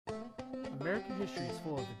American history is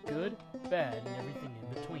full of the good, bad, and everything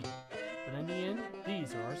in between. But in the end,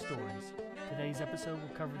 these are our stories. Today's episode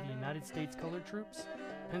will cover the United States Colored Troops,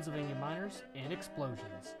 Pennsylvania miners, and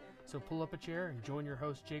explosions. So pull up a chair and join your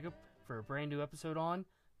host Jacob for a brand new episode on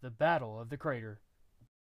The Battle of the Crater.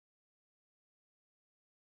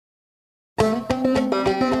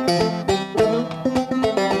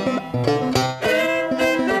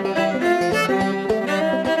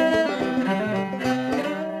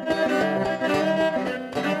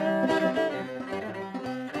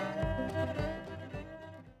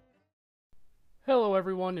 Hello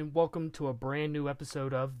everyone and welcome to a brand new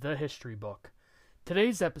episode of The History Book.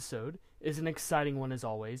 Today's episode is an exciting one as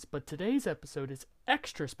always, but today's episode is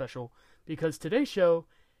extra special because today's show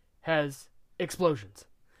has explosions.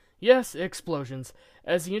 Yes, explosions.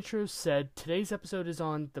 As the intro said, today's episode is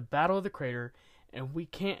on the Battle of the Crater, and we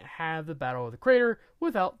can't have the Battle of the Crater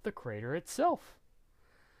without the crater itself.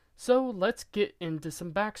 So let's get into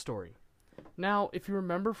some backstory. Now, if you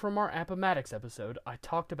remember from our Appomattox episode, I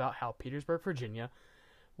talked about how Petersburg, Virginia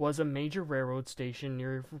was a major railroad station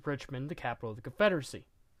near Richmond, the capital of the Confederacy.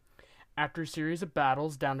 After a series of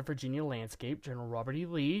battles down the Virginia landscape, General Robert E.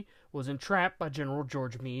 Lee was entrapped by General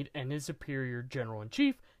George Meade and his superior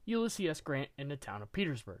General-in-Chief, Ulysses S. Grant, in the town of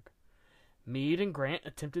Petersburg. Meade and Grant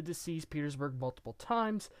attempted to seize Petersburg multiple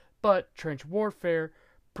times, but trench warfare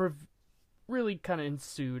really kind of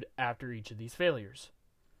ensued after each of these failures.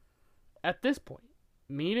 At this point,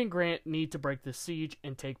 Meade and Grant need to break the siege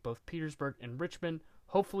and take both Petersburg and Richmond,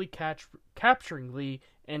 hopefully capturing Lee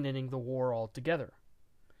and ending the war altogether.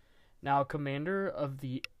 Now, commander of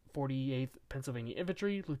the 48th Pennsylvania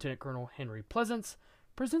Infantry, Lieutenant Colonel Henry Pleasants,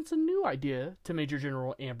 presents a new idea to Major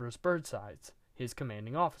General Ambrose Burnside, his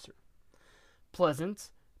commanding officer.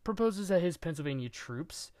 Pleasants proposes that his Pennsylvania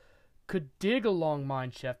troops could dig a long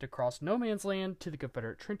mine shaft across no man's land to the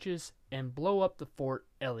Confederate trenches and blow up the Fort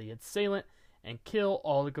Elliott salient and kill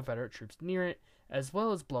all the Confederate troops near it, as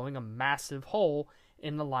well as blowing a massive hole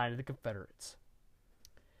in the line of the Confederates.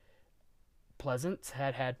 Pleasants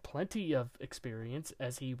had had plenty of experience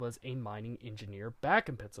as he was a mining engineer back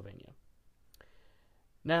in Pennsylvania.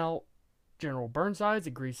 Now, General Burnside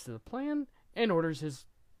agrees to the plan and orders his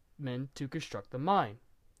men to construct the mine.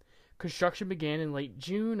 Construction began in late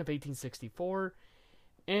June of 1864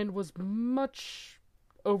 and was much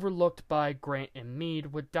overlooked by Grant and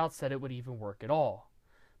Meade, with doubts that it would even work at all.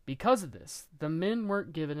 Because of this, the men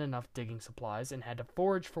weren't given enough digging supplies and had to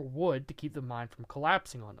forage for wood to keep the mine from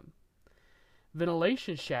collapsing on them.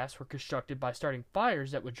 Ventilation shafts were constructed by starting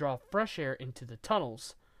fires that would draw fresh air into the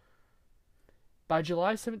tunnels. By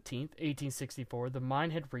July 17, 1864, the mine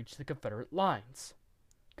had reached the Confederate lines.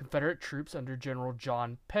 Confederate troops under General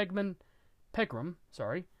John Pegram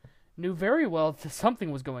knew very well that something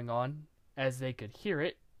was going on, as they could hear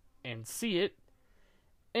it and see it,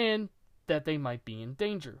 and that they might be in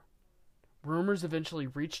danger. Rumors eventually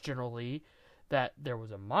reached General Lee that there was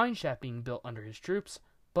a mine shaft being built under his troops,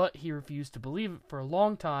 but he refused to believe it for a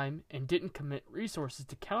long time and didn't commit resources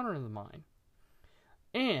to counter the mine.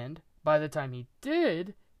 And by the time he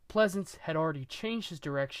did, Pleasants had already changed his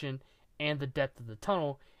direction and the depth of the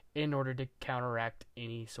tunnel in order to counteract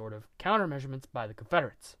any sort of countermeasurements by the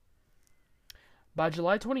Confederates. By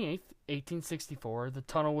July 28, 1864, the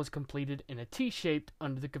tunnel was completed in a T-shaped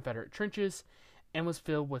under the Confederate trenches and was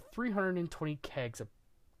filled with 320 kegs of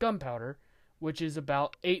gunpowder, which is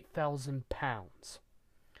about 8,000 pounds.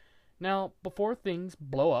 Now, before things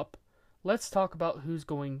blow up, let's talk about who's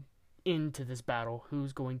going into this battle,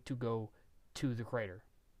 who's going to go to the crater.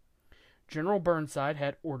 General Burnside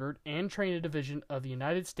had ordered and trained a division of the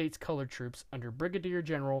United States Colored Troops under Brigadier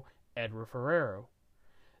General Edward Ferrero.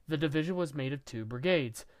 The division was made of two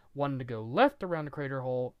brigades, one to go left around the crater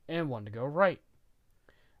hole and one to go right.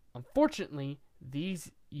 Unfortunately,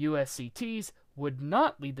 these USCTs would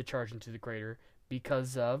not lead the charge into the crater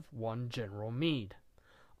because of one General Meade.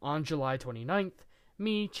 On July 29th,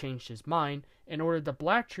 Meade changed his mind and ordered the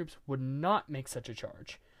black troops would not make such a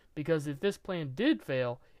charge, because if this plan did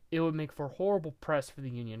fail, it would make for horrible press for the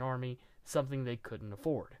Union Army, something they couldn't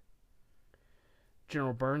afford.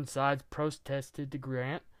 General Burnside protested to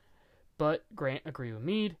Grant, but Grant agreed with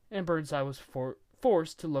Meade, and Burnside was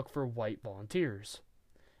forced to look for white volunteers.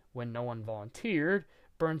 When no one volunteered,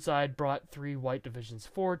 Burnside brought 3 white divisions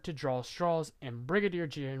forward to draw straws, and Brigadier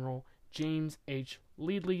General James H.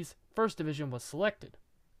 Leadley's 1st Division was selected.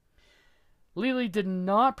 Leadley did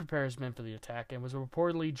not prepare his men for the attack and was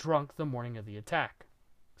reportedly drunk the morning of the attack.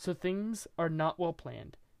 So things are not well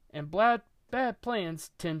planned, and bad plans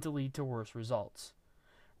tend to lead to worse results.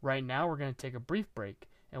 Right now we're going to take a brief break,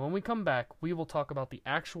 and when we come back we will talk about the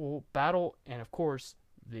actual battle and of course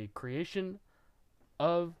the creation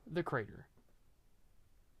of the crater.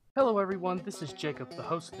 Hello everyone, this is Jacob, the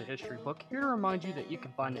host of The History Book, here to remind you that you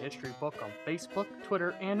can find The History Book on Facebook,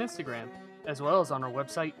 Twitter, and Instagram, as well as on our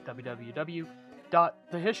website,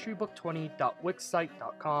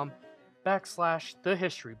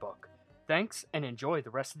 www.thehistorybook20.wixsite.com/thehistorybook. Thanks, and enjoy the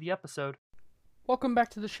rest of the episode. Welcome back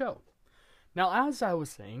to the show. Now, as I was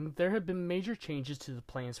saying, there have been major changes to the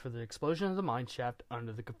plans for the explosion of the mine shaft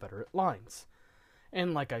under the Confederate lines.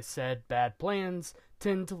 And like I said, bad plans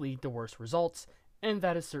tend to lead to worse results, and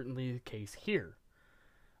that is certainly the case here.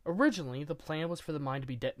 Originally, the plan was for the mine to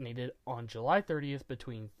be detonated on July 30th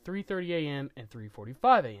between 3:30 a.m. and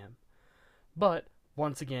 3:45 a.m. But,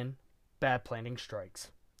 once again, bad planning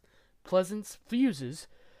strikes. Pleasant's fuses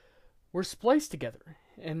were spliced together,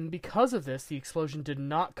 and because of this, the explosion did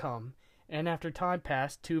not come, and after time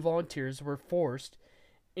passed, 2 volunteers were forced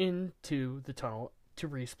into the tunnel to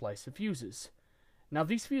resplice the fuses. Now,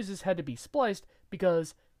 these fuses had to be spliced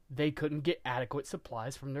because they couldn't get adequate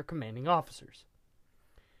supplies from their commanding officers.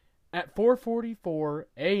 At 4:44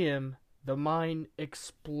 a.m., the mine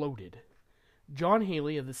exploded. John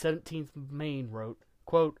Haley of the 17th Maine wrote,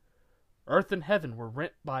 quote, "Earth and heaven were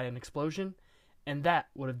rent by an explosion, and that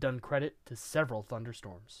would have done credit to several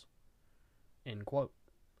thunderstorms." End quote.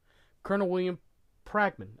 Colonel William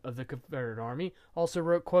Pragman of the Confederate Army also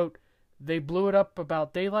wrote, quote, "They blew it up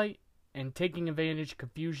about daylight, and taking advantage of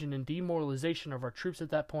confusion and demoralization of our troops at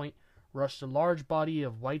that point, rushed a large body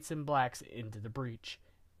of whites and blacks into the breach."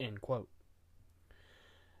 End quote.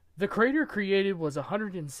 The crater created was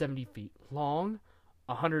 170 feet long,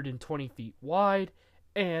 120 feet wide,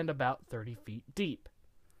 and about 30 feet deep.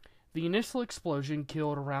 The initial explosion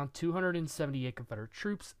killed around 278 Confederate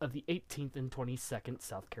troops of the 18th and 22nd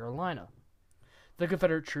South Carolina. The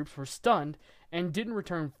Confederate troops were stunned and didn't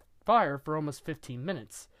return fire for almost 15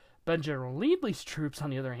 minutes. But General Leadley's troops,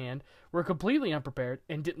 on the other hand, were completely unprepared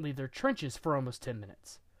and didn't leave their trenches for almost 10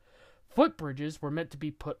 minutes. Footbridges were meant to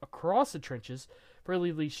be put across the trenches for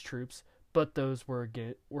Leadley's troops, but those were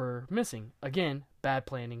missing. Again, bad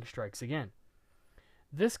planning strikes again.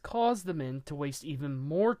 This caused the men to waste even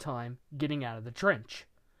more time getting out of the trench.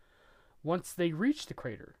 Once they reached the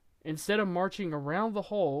crater, instead of marching around the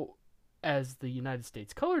hole as the United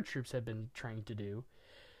States colored troops had been trained to do,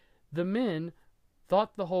 the men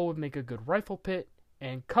thought the hole would make a good rifle pit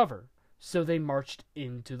and cover, so they marched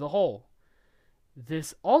into the hole.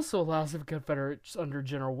 This also allows the Confederates under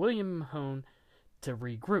General William Mahone to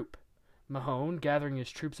regroup. Mahone, gathering his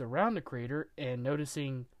troops around the crater and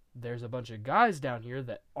noticing there's a bunch of guys down here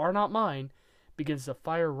that are not mine, begins to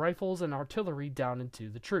fire rifles and artillery down into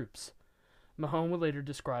the troops. Mahone would later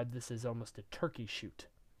describe this as almost a turkey shoot.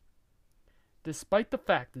 Despite the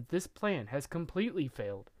fact that this plan has completely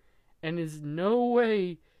failed, and is no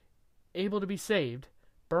way able to be saved,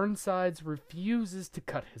 Burnside refuses to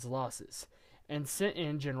cut his losses, and sent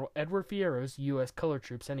in General Edward Fierro's U.S. colored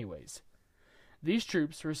troops anyways. These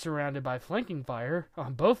troops were surrounded by flanking fire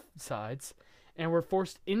on both sides, and were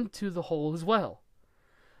forced into the hole as well.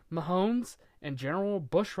 Mahone's and General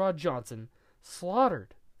Bushrod Johnson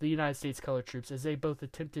slaughtered the United States colored troops as they both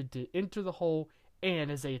attempted to enter the hole and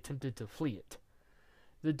as they attempted to flee it.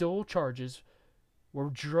 The dual charges were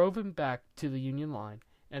driven back to the Union line,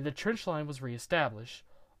 and the trench line was reestablished,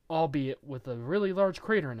 albeit with a really large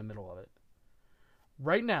crater in the middle of it.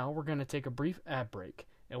 Right now, we're going to take a brief ad break,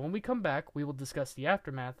 and when we come back, we will discuss the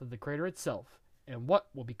aftermath of the crater itself, and what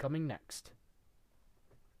will be coming next.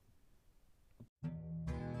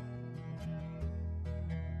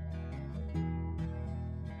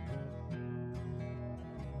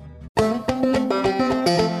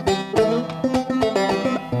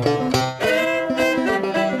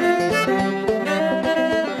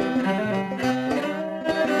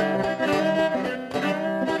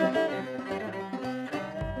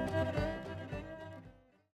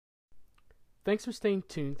 Thanks for staying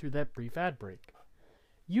tuned through that brief ad break.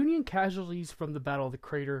 Union casualties from the Battle of the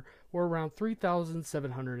Crater were around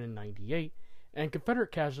 3,798, and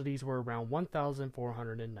Confederate casualties were around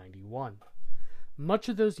 1,491. Much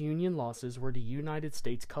of those Union losses were to United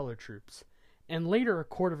States colored troops, and later a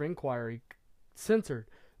court of inquiry censored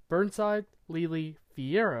Burnside, Leadley,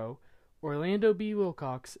 Fierro, Orlando B.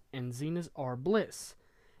 Wilcox, and Zenas R. Bliss.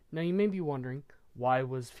 Now you may be wondering, why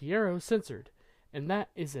was Fierro censored? And that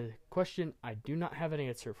is a question I do not have an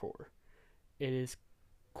answer for. It is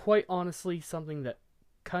quite honestly something that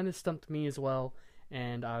kind of stumped me as well,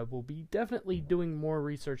 and I will be definitely doing more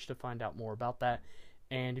research to find out more about that.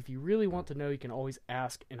 And if you really want to know, you can always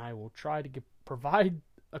ask, and I will try to provide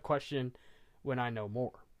a question when I know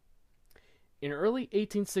more. In early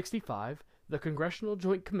 1865, the Congressional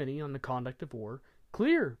Joint Committee on the Conduct of War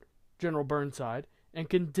cleared General Burnside and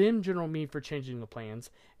condemned General Meade for changing the plans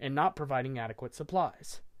and not providing adequate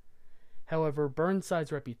supplies. However,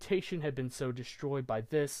 Burnside's reputation had been so destroyed by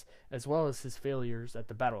this, as well as his failures at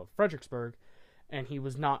the Battle of Fredericksburg, and he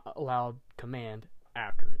was not allowed command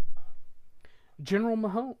after it. General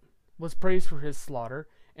Mahone was praised for his slaughter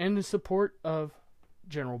and the support of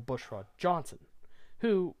General Bushrod Johnson,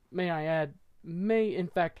 who, may I add, may in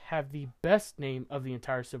fact have the best name of the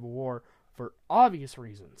entire Civil War for obvious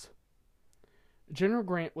reasons. General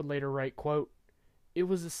Grant would later write, quote, "It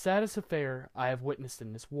was the saddest affair I have witnessed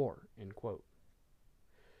in this war," end quote.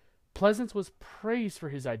 Pleasants was praised for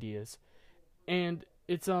his ideas and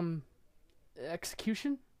its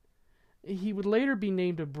execution. He would later be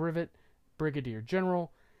named a brevet brigadier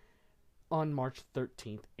general on March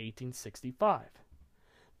 13th, 1865.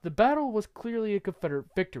 The battle was clearly a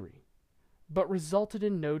Confederate victory, but resulted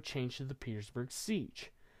in no change to the Petersburg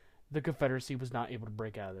siege. The Confederacy was not able to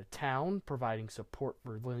break out of the town, providing support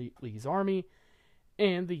for Lee's army,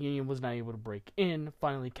 and the Union was not able to break in,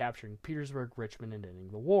 finally capturing Petersburg, Richmond, and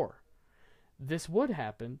ending the war. This would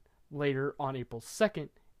happen later on April 2nd,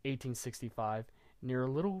 1865, near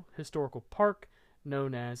a little historical park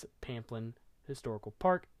known as Pamplin Historical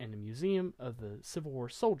Park and a museum of the Civil War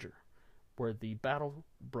soldier, where the battle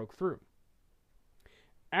broke through.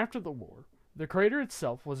 After the war, the crater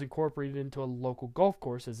itself was incorporated into a local golf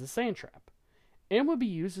course as a sand trap, and would be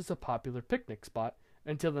used as a popular picnic spot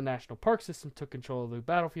until the National Park System took control of the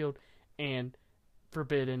battlefield and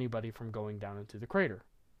forbid anybody from going down into the crater.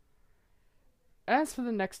 As for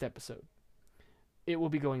the next episode, it will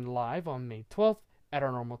be going live on May 12th at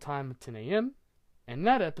our normal time at 10 a.m., and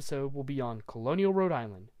that episode will be on Colonial Rhode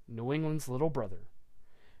Island, New England's little brother.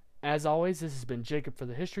 As always, this has been Jacob for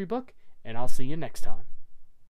the History Book, and I'll see you next time.